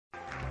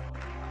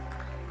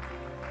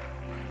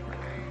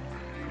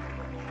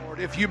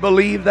If you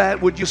believe that,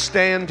 would you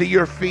stand to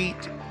your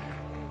feet?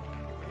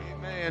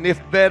 Amen.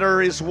 If better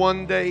is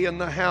one day in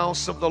the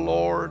house of the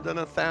Lord than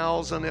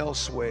 1,000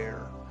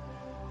 elsewhere.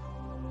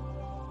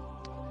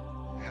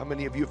 How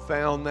many of you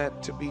found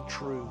that to be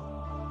true?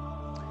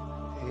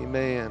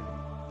 Amen.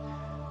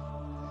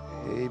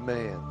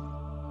 Amen.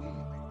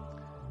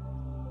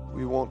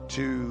 We want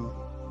to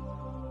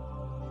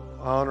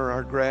honor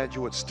our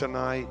graduates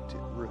tonight.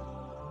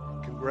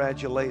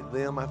 Congratulate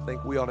them. I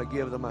think we ought to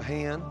give them a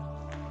hand.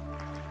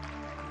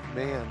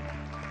 Amen.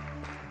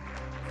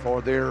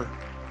 For their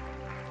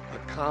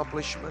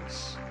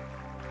accomplishments.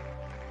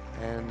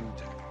 And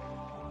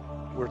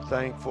we're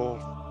thankful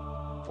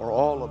for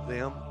all of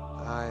them.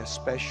 I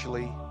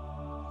especially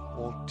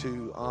want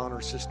to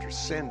honor Sister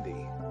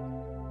Cindy.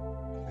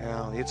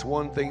 Now, it's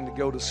one thing to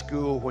go to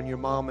school when your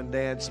mom and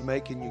dad's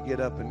making you get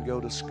up and go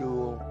to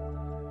school.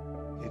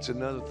 It's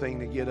another thing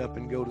to get up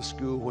and go to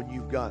school when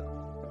you've got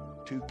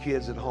 2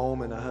 kids at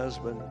home and a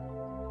husband.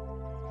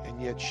 And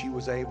yet she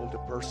was able to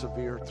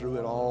persevere through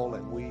it all.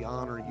 And we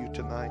honor you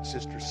tonight,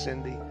 Sister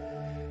Cindy.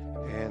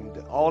 And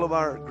all of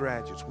our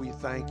graduates, we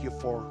thank you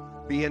for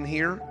being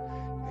here.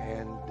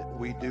 And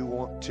we do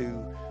want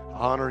to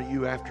honor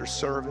you after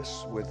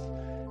service with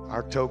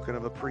our token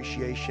of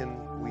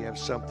appreciation. We have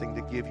something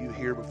to give you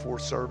here before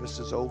service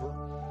is over.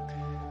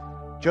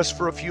 Just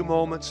for a few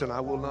moments, and I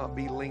will not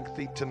be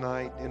lengthy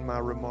tonight in my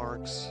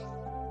remarks,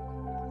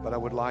 but I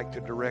would like to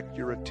direct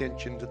your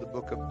attention to the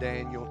book of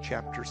Daniel,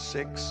 chapter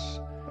 6.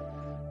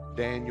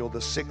 Daniel, the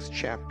 6th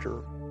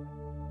chapter.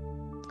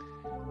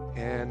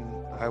 And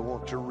I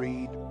want to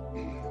read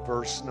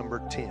verse number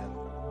 10.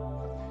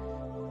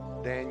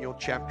 Daniel,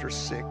 chapter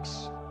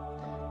 6,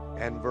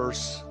 and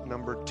verse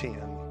number 10.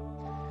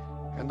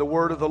 And the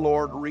word of the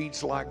Lord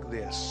reads like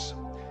this.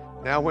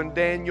 Now when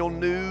Daniel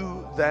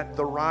knew that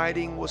the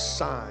writing was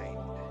signed,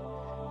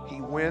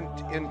 he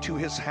went into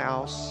his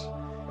house,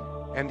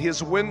 and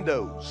his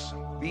windows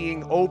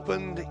being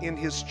opened in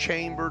his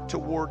chamber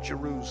toward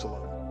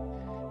Jerusalem,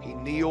 he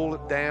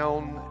kneeled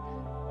down,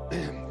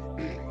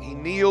 he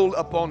kneeled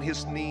upon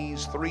his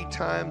knees 3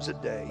 times a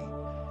day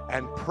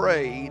and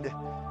prayed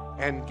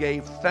and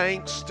gave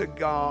thanks to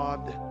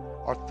God,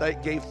 or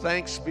gave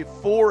thanks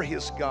before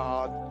his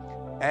God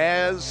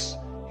as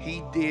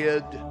he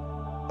did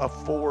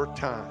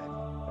aforetime.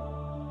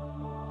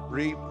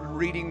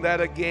 Reading that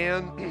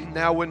again.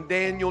 Now when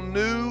Daniel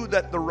knew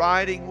that the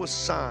writing was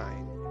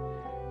signed,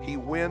 he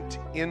went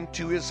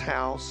into his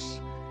house,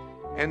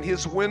 and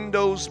his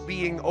windows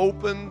being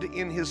opened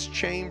in his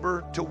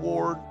chamber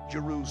toward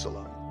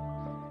Jerusalem,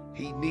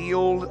 he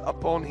kneeled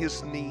upon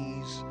his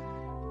knees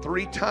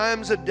 3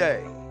 times a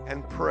day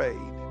and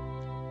prayed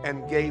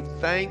and gave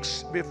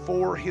thanks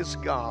before his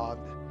God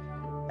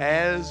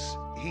as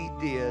he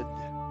did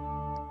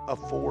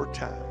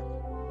aforetime.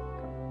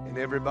 And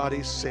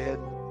everybody said,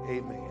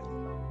 amen.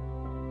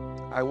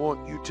 I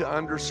want you to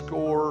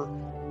underscore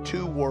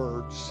 2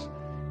 words: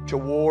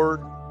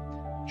 toward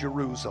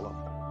Jerusalem.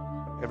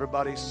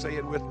 Everybody say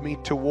it with me: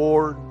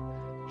 toward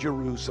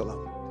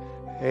Jerusalem.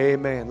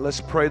 Amen.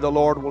 Let's pray the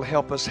Lord will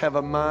help us have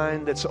a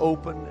mind that's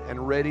open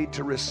and ready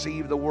to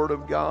receive the Word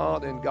of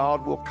God, and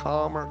God will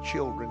calm our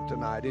children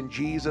tonight. In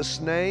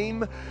Jesus'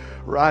 name,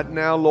 right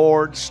now,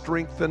 Lord,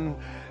 strengthen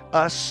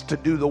us to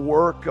do the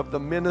work of the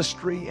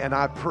ministry, and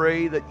I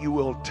pray that you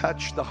will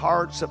touch the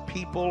hearts of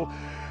people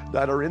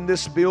that are in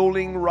this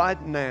building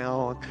right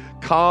now.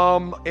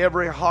 Calm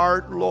every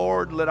heart,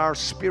 Lord. Let our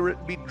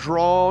spirit be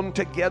drawn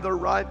together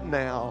right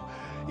now.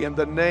 In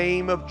the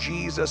name of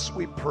Jesus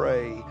we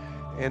pray.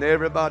 And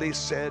everybody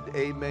said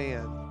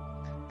amen.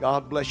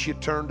 God bless you.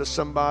 Turn to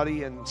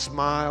somebody and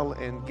smile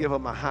and give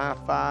them a high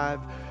five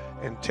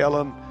and tell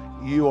them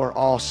you are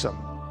awesome.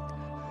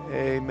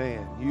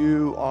 Amen.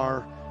 You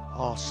are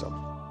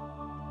awesome.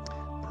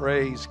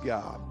 Praise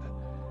God.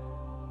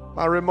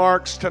 My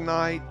remarks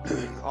tonight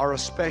are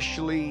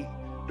especially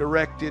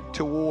directed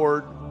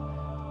toward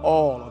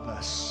all of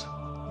us,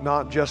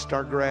 not just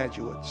our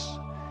graduates.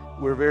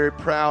 We're very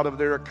proud of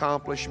their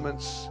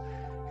accomplishments,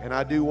 and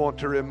I do want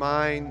to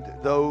remind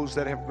those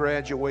that have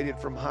graduated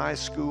from high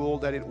school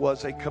that it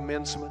was a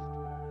commencement.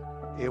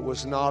 It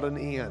was not an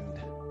end.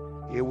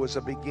 It was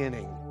a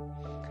beginning.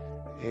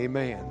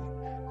 Amen.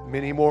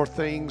 Many more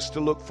things to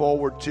look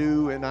forward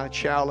to, and I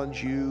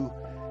challenge you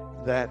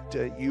that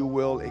you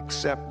will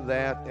accept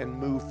that and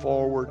move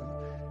forward,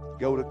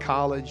 go to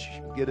college,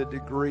 get a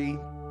degree,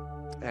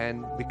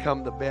 and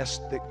become the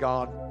best that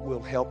God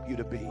will help you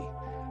to be.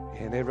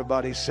 And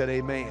everybody said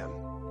amen.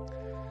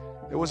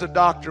 There was a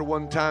doctor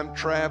one time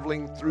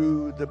traveling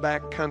through the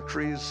back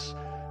countries,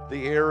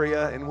 the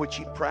area in which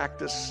he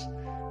practiced.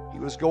 He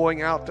was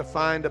going out to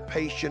find a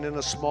patient in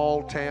a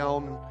small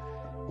town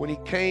when he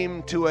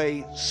came to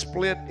a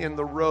split in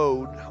the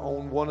road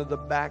on one of the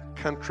back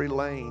country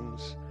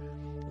lanes.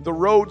 The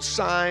road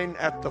sign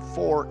at the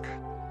fork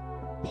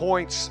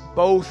points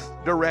both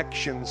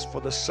directions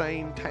for the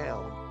same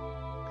town.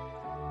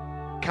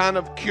 Kind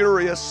of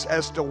curious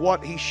as to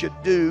what he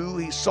should do,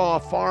 he saw a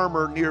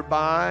farmer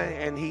nearby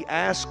and he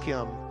asked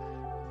him,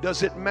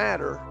 "Does it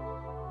matter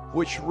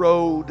which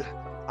road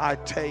I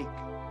take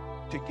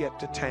to get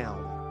to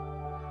town.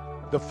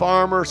 The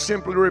farmer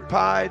simply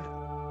replied,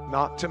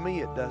 not to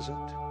me it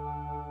doesn't.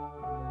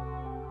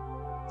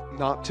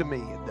 Not to me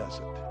it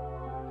doesn't.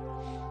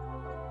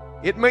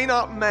 It may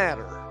not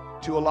matter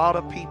to a lot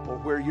of people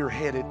where you're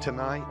headed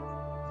tonight,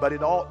 but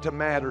it ought to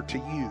matter to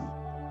you.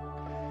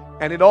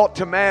 And it ought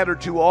to matter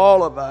to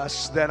all of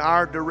us that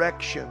our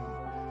direction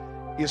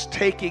is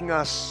taking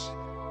us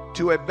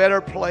to a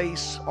better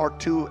place or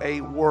to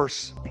a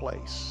worse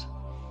place.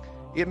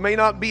 It may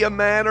not be a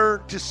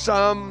matter to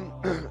some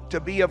to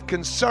be of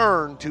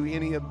concern to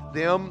any of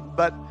them,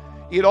 but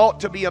it ought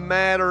to be a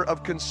matter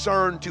of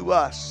concern to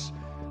us,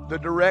 the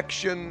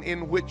direction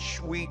in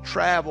which we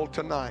travel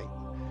tonight.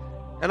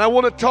 And I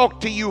want to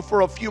talk to you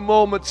for a few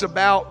moments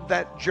about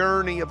that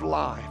journey of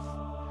life,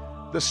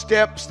 the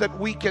steps that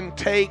we can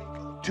take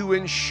to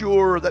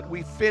ensure that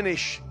we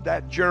finish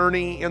that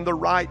journey in the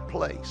right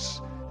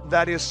place.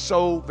 That is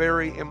so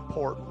very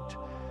important,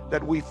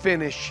 that we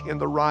finish in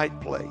the right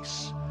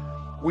place.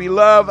 We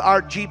love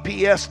our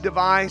GPS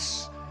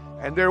device,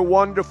 and they're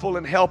wonderful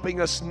in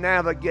helping us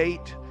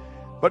navigate.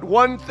 But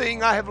one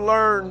thing I have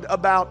learned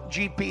about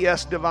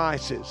GPS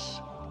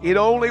devices, it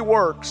only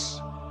works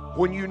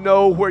when you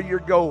know where you're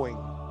going.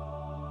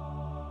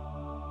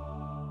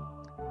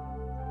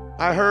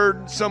 I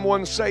heard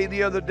someone say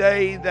the other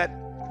day that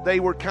they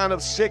were kind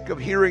of sick of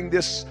hearing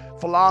this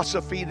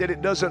philosophy that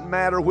it doesn't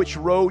matter which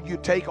road you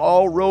take,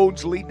 all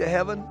roads lead to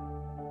heaven.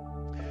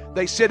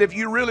 They said, if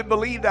you really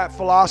believe that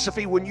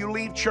philosophy, when you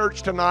leave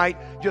church tonight,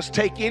 just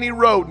take any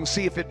road and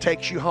see if it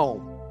takes you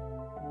home.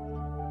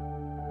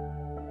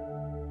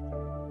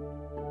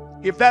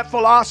 If that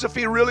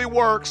philosophy really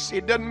works,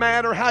 it doesn't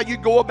matter how you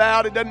go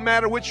about it, doesn't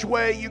matter which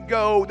way you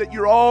go, that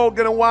you're all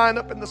going to wind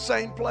up in the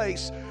same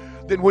place,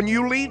 then when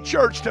you leave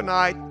church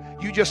tonight,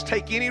 you just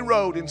take any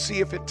road and see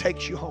if it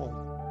takes you home.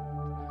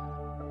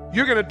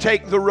 You're going to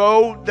take the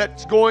road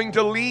that's going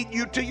to lead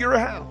you to your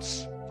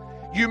house.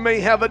 You may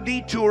have a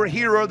detour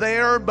here or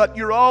there, but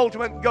your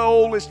ultimate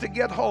goal is to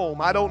get home.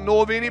 I don't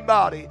know of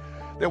anybody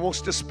that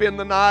wants to spend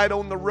the night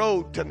on the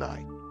road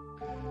tonight.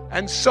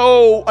 And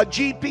so a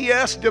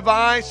GPS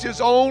device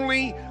is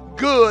only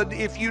good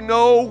if you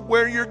know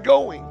where you're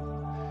going.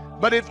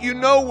 But if you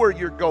know where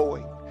you're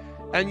going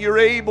and you're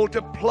able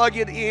to plug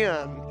it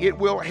in, it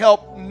will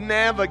help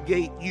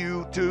navigate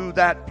you to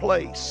that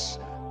place.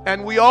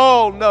 And we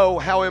all know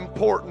how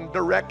important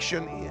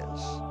direction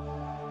is.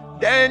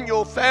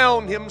 Daniel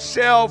found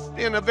himself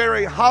in a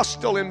very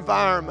hostile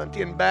environment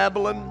in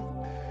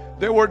Babylon.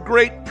 There were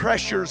great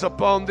pressures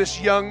upon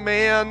this young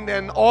man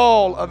and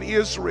all of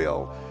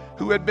Israel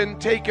who had been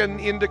taken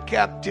into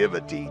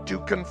captivity to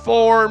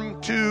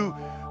conform to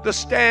the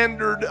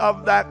standard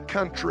of that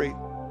country.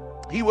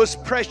 He was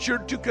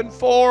pressured to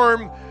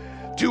conform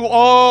to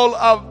all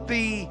of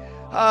the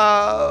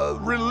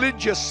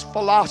religious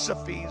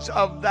philosophies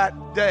of that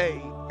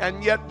day.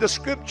 And yet the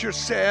scripture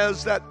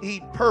says that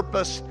he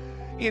purposed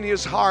in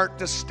his heart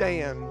to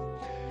stand.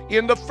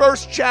 In the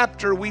first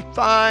chapter, we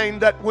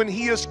find that when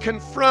he is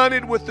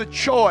confronted with the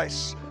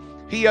choice,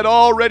 he had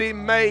already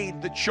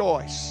made the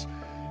choice.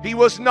 He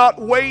was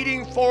not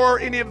waiting for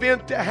an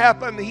event to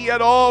happen. He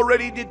had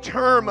already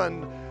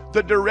determined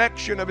the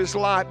direction of his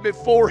life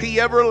before he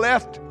ever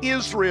left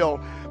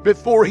Israel,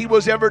 before he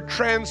was ever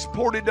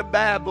transported to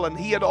Babylon.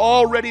 He had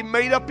already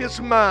made up his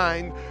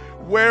mind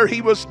where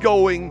he was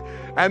going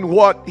and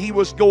what he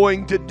was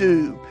going to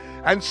do.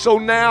 And so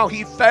now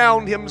he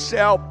found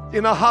himself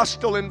in a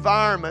hostile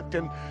environment,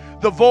 and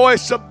the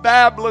voice of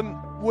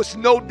Babylon was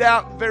no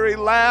doubt very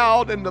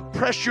loud and the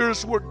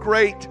pressures were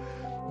great.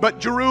 But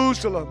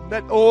Jerusalem,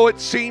 that it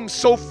seemed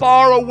so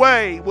far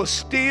away, was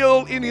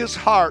still in his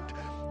heart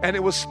and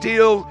it was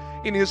still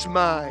in his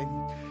mind.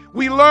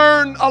 We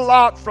learn a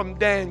lot from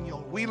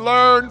Daniel. We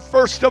learn,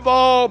 first of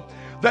all,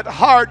 that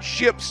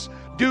hardships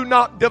do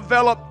not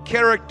develop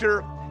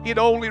character, it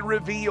only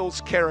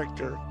reveals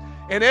character.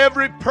 And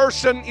every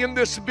person in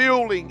this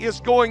building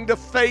is going to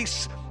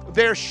face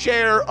their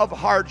share of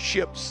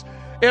hardships.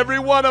 Every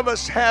one of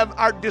us have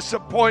our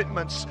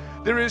disappointments.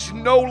 There is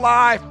no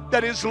life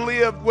that is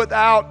lived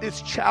without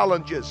its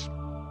challenges.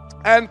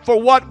 And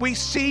for what we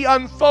see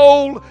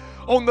unfold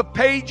on the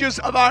pages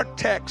of our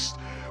text,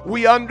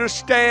 we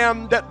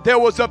understand that there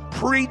was a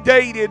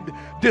predated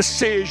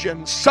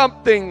decision,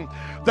 something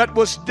that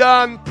was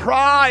done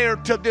prior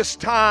to this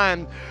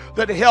time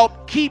that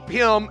helped keep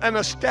him and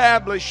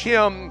establish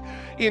him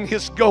in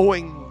his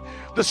going.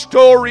 The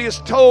story is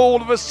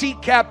told of a sea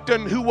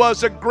captain who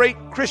was a great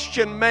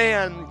Christian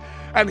man,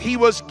 and he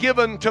was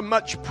given to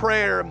much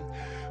prayer.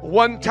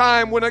 One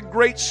time when a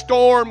great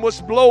storm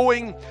was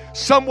blowing,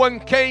 someone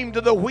came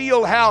to the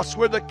wheelhouse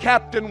where the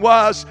captain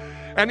was,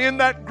 and in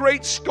that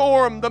great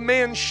storm the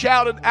man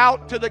shouted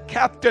out to the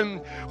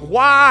captain,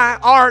 "Why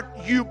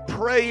aren't you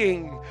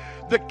praying?"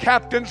 The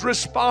captain's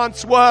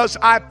response was,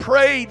 "I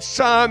prayed,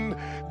 son,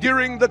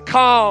 during the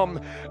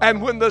calm,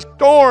 and when the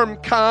storm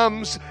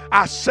comes,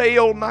 I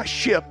sail my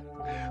ship."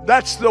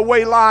 That's the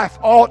way life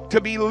ought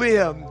to be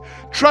lived.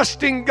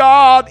 Trusting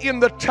God in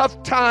the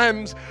tough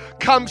times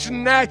comes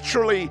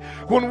naturally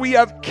when we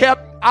have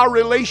kept our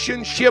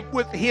relationship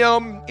with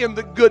Him in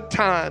the good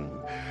time.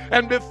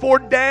 And before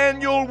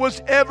Daniel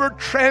was ever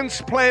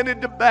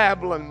transplanted to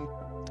Babylon,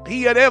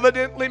 he had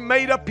evidently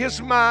made up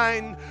his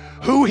mind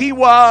who he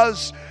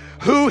was,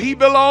 who he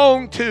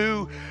belonged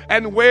to,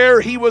 and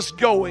where he was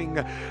going.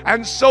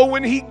 And so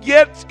when he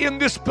gets in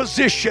this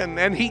position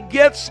and he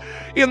gets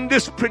in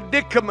this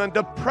predicament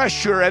of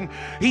pressure and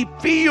he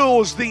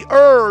feels the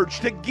urge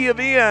to give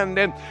in,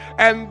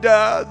 and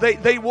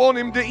they want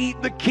him to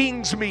eat the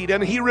king's meat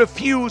and he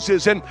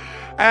refuses,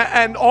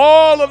 and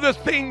all of the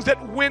things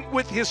that went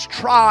with his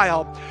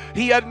trial,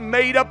 he had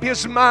made up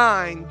his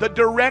mind the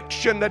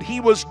direction that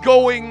he was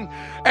going,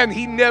 and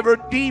he never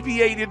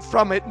deviated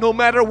from it no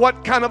matter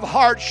what kind of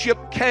hardship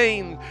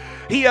came.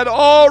 He had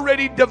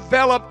already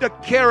developed a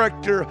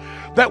character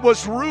that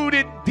was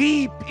rooted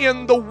deep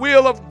in the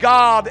will of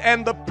God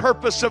and the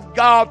purpose of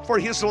God for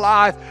his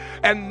life,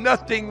 and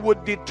nothing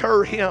would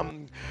deter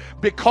him.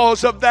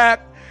 Because of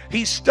that,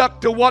 he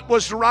stuck to what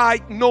was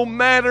right no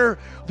matter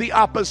the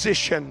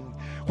opposition.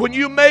 When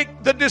you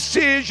make the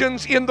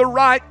decisions in the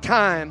right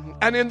time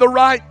and in the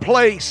right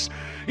place,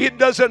 it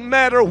doesn't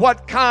matter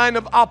what kind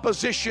of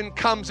opposition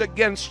comes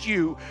against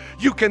you.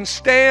 You can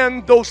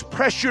stand those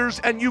pressures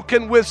and you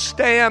can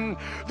withstand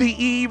the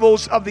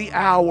evils of the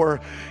hour.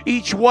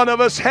 Each one of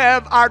us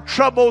have our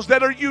troubles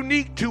that are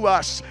unique to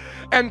us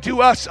and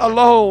to us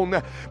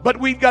alone. But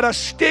we've got to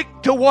stick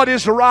to what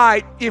is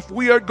right if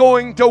we are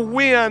going to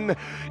win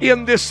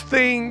in this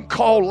thing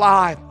called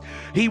life.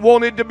 He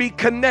wanted to be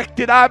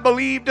connected, I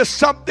believe, to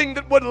something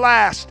that would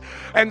last.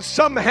 And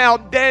somehow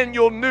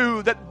Daniel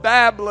knew that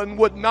Babylon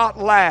would not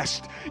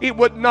last. It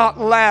would not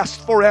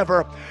last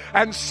forever.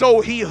 And so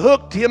he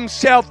hooked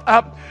himself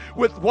up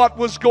with what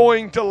was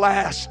going to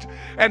last.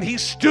 And he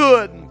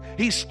stood.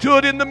 He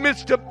stood in the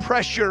midst of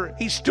pressure.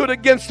 He stood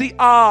against the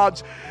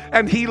odds.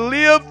 And he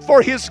lived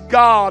for his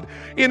God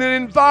in an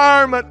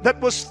environment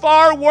that was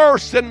far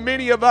worse than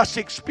many of us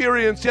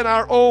experience in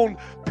our own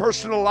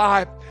personal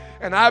life.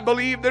 And I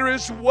believe there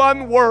is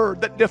one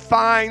word that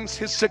defines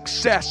his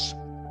success.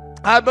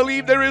 I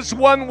believe there is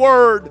one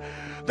word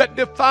that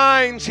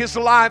defines his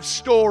life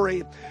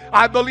story.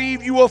 I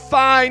believe you will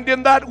find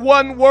in that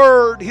one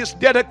word his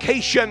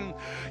dedication.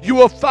 You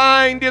will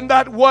find in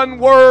that one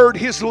word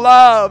his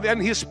love and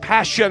his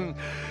passion.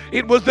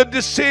 It was the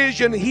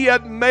decision he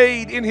had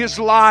made in his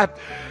life.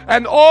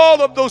 And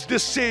all of those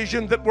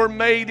decisions that were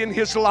made in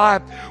his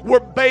life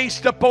were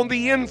based upon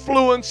the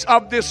influence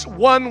of this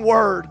one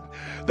word.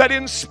 That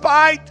in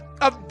spite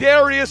of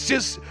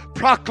Darius's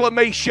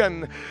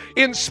proclamation,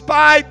 in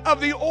spite of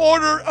the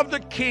order of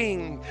the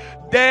king,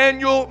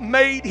 Daniel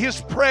made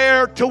his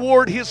prayer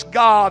toward his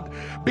God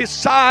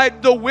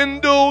beside the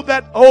window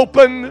that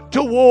opened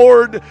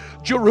toward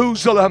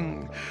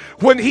Jerusalem.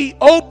 When he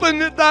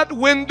opened that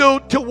window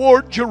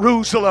toward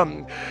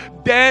Jerusalem,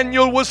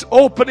 Daniel was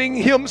opening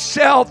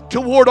himself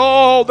toward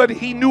all that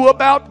he knew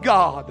about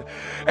God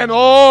and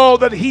all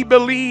that he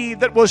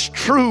believed that was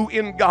true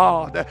in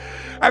God.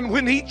 And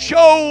when he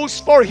chose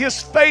for his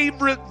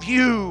favorite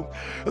view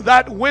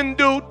that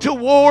window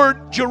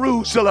toward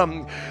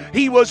Jerusalem,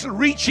 he was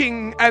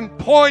reaching and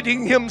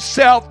pointing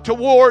himself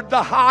toward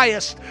the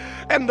highest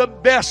and the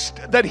best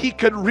that he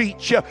could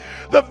reach.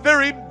 The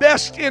very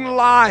best in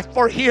life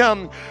for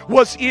him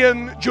was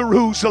in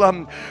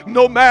Jerusalem.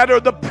 No matter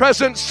the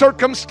present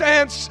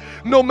circumstance,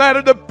 no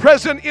matter the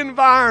present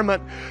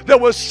environment, there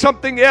was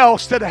something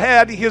else that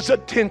had his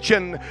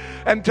attention.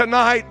 And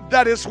tonight,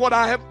 that is what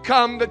I have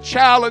come to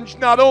challenge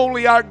not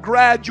only our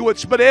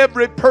graduates, but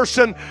every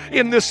person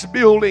in this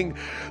building.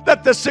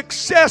 That the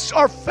success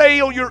or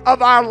failure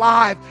of our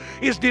life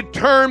is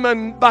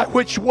determined by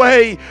which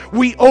way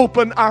we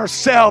open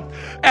ourselves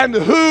and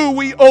who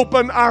we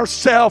open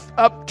ourselves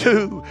up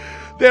to.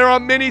 There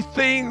are many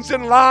things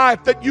in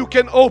life that you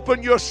can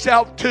open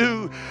yourself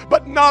to,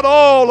 but not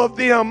all of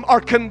them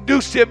are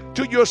conducive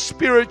to your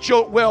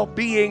spiritual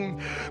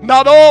well-being.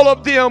 Not all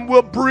of them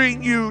will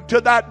bring you to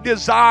that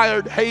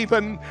desired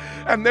haven.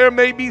 And there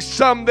may be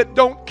some that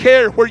don't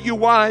care where you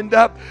wind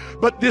up,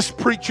 but this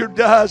preacher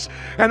does.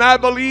 And I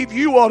believe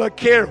you ought to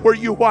care where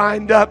you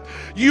wind up.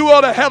 You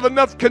ought to have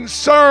enough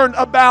concern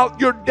about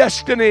your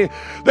destiny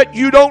that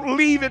you don't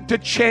leave it to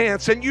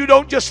chance, and you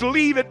don't just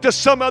leave it to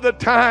some other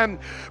time,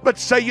 but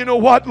say, you know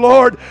what,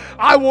 Lord,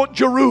 I want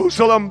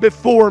Jerusalem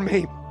before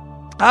me.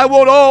 I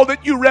want all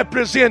that you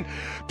represent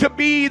to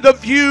be the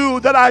view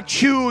that I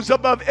choose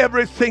above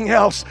everything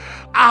else.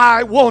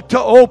 I want to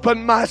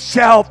open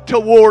myself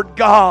toward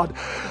God.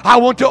 I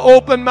want to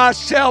open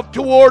myself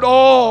toward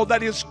all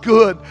that is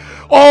good,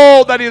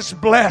 all that is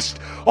blessed,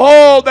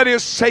 all that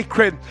is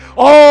sacred,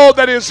 all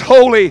that is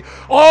holy,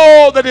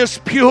 all that is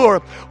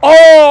pure,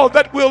 all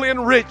that will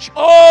enrich,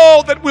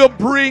 all that will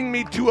bring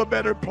me to a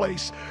better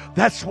place.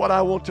 That's what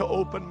I want to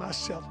open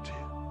myself to.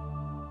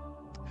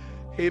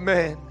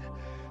 Amen.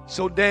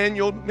 So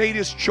Daniel made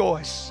his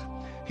choice.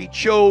 He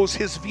chose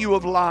his view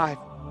of life,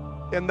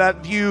 and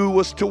that view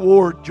was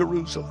toward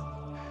Jerusalem.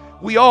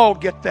 We all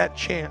get that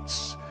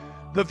chance.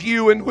 the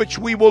view in which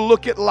we will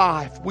look at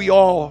life. We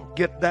all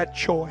get that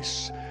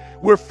choice.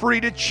 We're free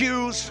to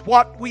choose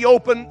what we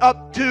open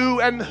up to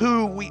and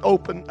who we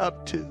open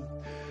up to.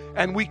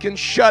 And we can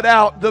shut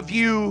out the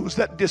views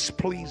that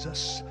displease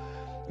us.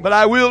 But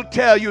I will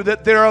tell you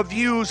that there are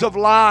views of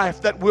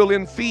life that will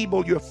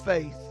enfeeble your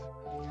faith.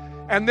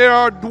 And there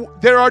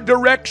are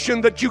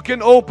directions that you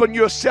can open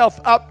yourself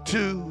up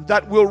to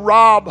that will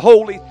rob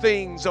holy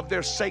things of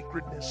their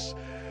sacredness.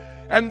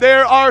 And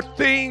there are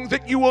things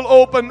that you will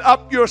open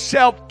up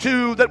yourself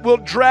to that will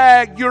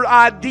drag your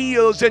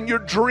ideals and your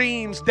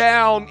dreams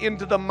down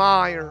into the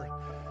mire.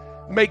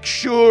 Make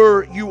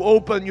sure you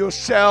open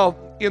yourself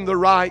in the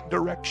right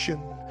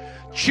direction.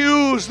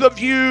 Choose the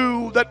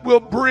view that will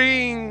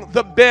bring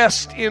the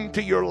best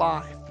into your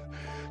life.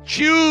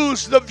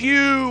 Choose the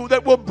view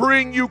that will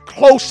bring you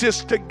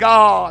closest to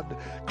God,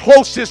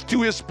 closest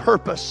to His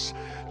purpose.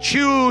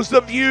 Choose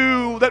the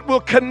view that will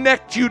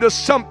connect you to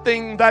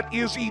something that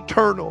is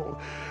eternal,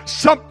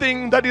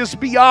 something that is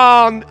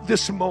beyond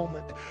this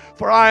moment.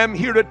 For I am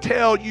here to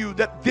tell you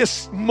that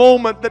this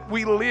moment that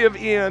we live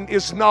in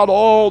is not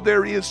all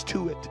there is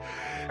to it.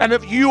 And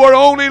if you are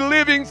only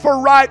living for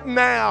right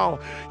now,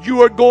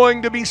 you are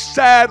going to be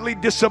sadly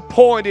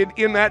disappointed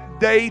in that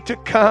day to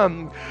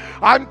come.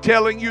 I'm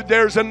telling you,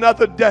 there's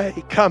another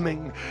day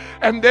coming.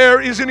 And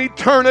there is an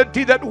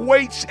eternity that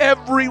waits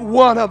every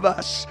one of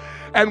us.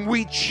 And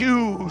we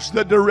choose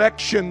the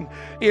direction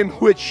in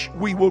which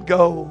we will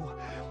go.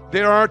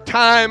 There are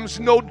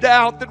times, no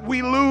doubt, that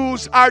we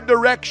lose our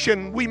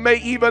direction. We may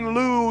even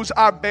lose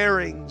our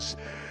bearings.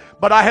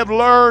 But I have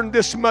learned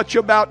this much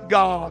about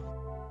God.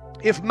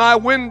 If my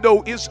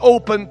window is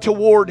open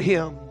toward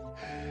Him,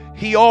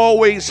 He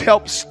always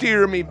helps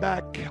steer me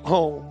back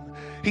home.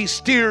 He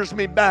steers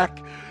me back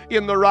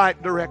in the right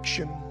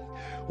direction.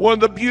 One of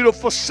the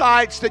beautiful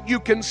sights that you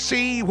can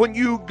see when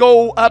you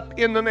go up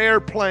in an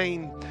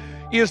airplane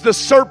is the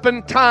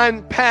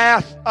serpentine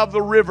path of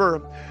the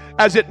river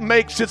as it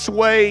makes its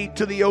way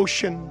to the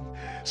ocean.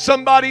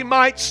 Somebody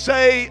might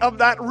say of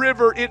that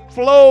river, it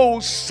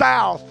flows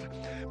south.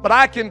 But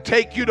I can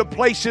take you to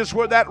places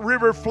where that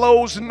river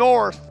flows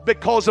north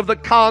because of the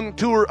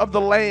contour of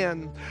the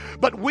land.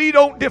 But we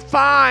don't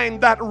define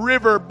that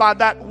river by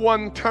that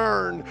one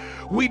turn.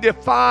 We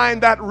define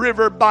that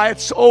river by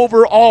its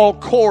overall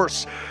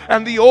course.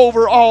 And the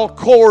overall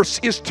course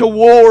is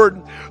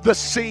toward the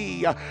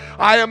sea.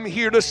 I am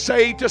here to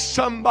say to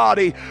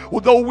somebody,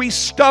 though we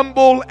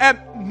stumble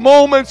at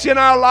moments in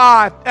our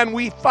life and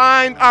we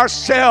find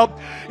ourselves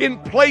in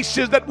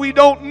places that we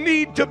don't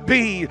need to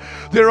be,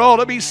 there ought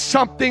to be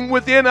something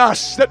within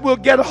us that will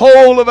get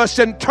hold of us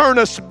and turn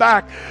us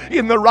back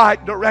in the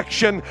right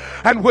direction.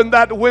 And when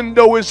that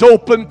window is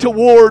open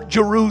toward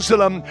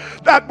Jerusalem,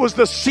 that was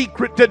the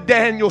secret to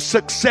Daniel's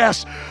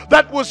success.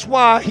 That was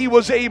why he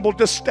was able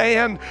to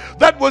stand.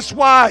 That was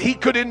why he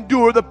could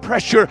endure the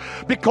pressure,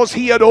 because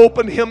he had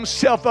opened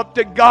himself up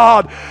to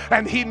God,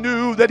 and he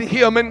knew that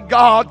him and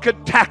God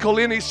could tackle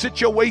any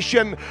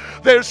situation.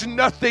 There's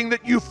nothing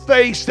that you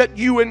face that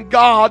you and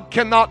God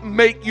cannot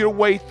make your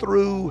way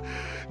through.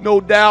 No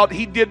doubt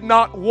he did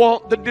not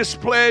want the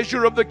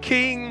displeasure of the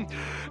king,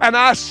 and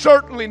I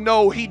certainly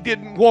know he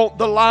didn't want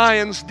the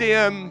lion's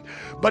den,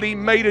 but he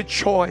made a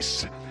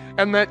choice,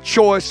 and that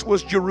choice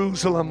was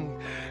Jerusalem.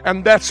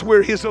 And that's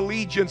where his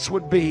allegiance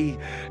would be.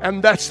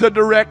 And that's the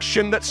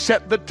direction that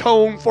set the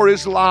tone for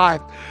his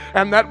life.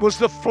 And that was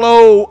the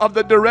flow of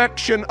the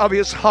direction of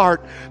his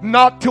heart.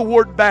 Not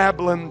toward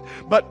Babylon,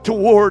 but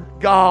toward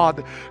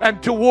God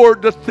and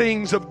toward the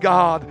things of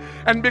God.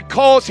 And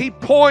because he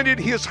pointed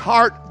his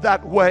heart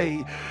that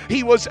way,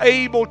 he was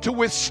able to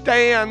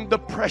withstand the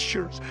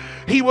pressures.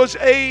 He was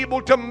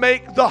able to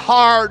make the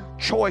hard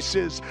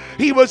choices.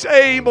 He was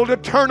able to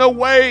turn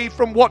away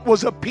from what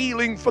was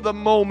appealing for the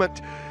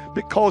moment,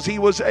 because he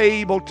was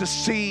able to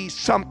see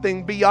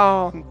something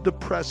beyond the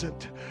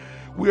present.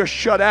 We are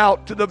shut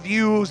out to the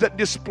views that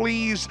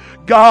displease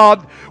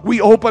God.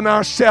 We open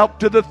ourselves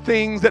to the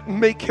things that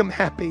make Him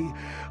happy.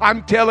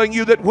 I'm telling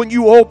you that when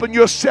you open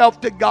yourself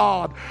to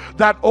God,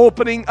 that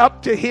opening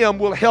up to Him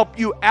will help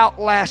you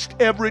outlast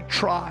every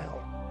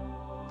trial.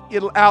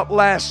 It'll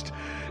outlast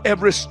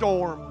every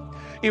storm.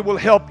 It will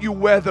help you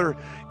weather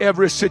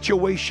every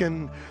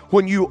situation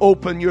when you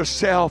open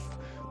yourself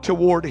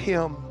toward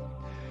Him.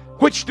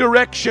 Which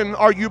direction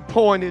are you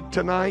pointed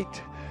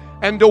tonight?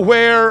 And to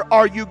where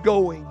are you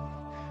going?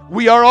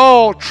 We are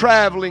all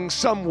traveling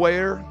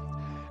somewhere,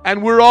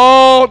 and we're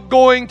all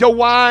going to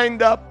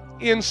wind up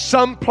in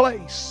some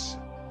place,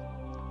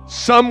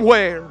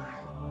 somewhere.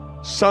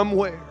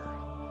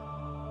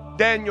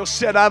 Daniel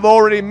said, I've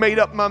already made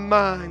up my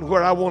mind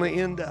where I want to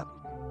end up.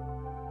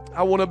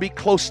 I want to be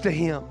close to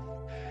Him.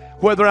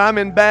 Whether I'm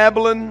in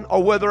Babylon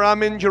or whether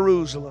I'm in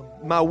Jerusalem,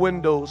 my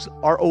windows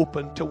are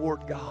open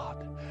toward God.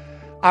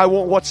 I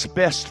want what's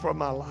best for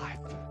my life.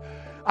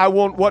 I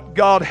want what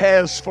God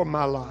has for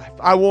my life.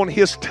 I want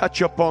His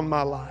touch upon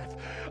my life.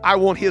 I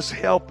want His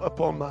help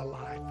upon my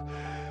life.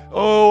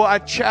 Oh, I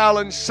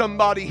challenge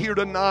somebody here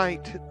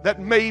tonight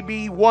that may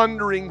be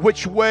wondering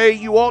which way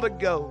you ought to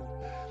go.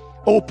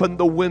 Open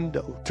the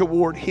window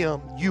toward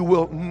Him. You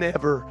will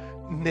never,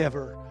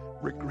 never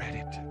regret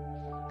it.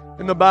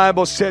 And the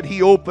Bible said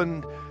He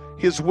opened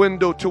His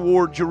window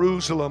toward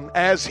Jerusalem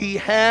as He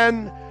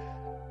had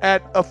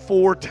at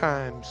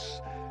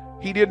aforetimes.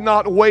 He did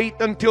not wait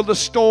until the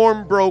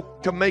storm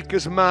broke to make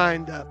His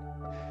mind up.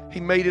 He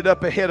made it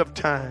up ahead of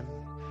time.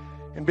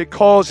 And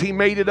because He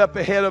made it up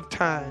ahead of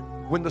time,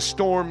 when the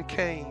storm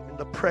came and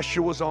the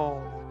pressure was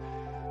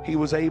on, He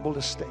was able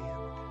to stand.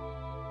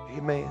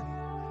 Amen.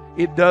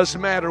 It does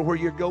matter where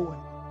you're going.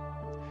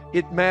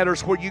 It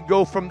matters where you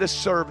go from this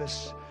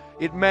service.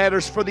 It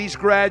matters for these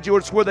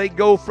graduates where they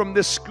go from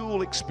this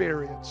school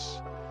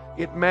experience.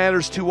 It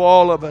matters to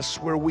all of us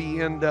where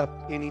we end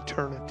up in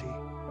eternity.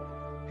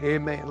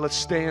 Amen. Let's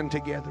stand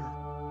together.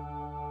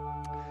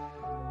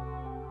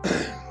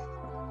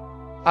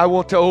 I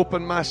want to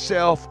open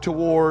myself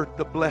toward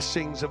the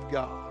blessings of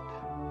God.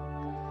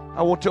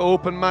 I want to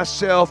open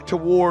myself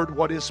toward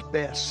what is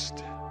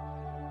best.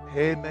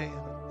 Amen.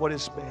 What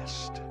is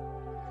best.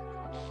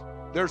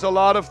 There's a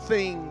lot of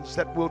things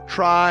that will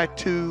try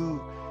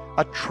to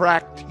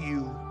attract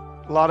you.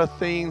 A lot of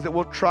things that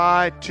will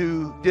try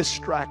to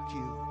distract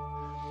you.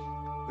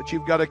 But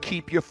you've got to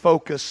keep your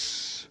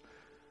focus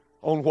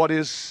on what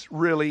is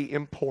really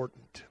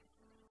important.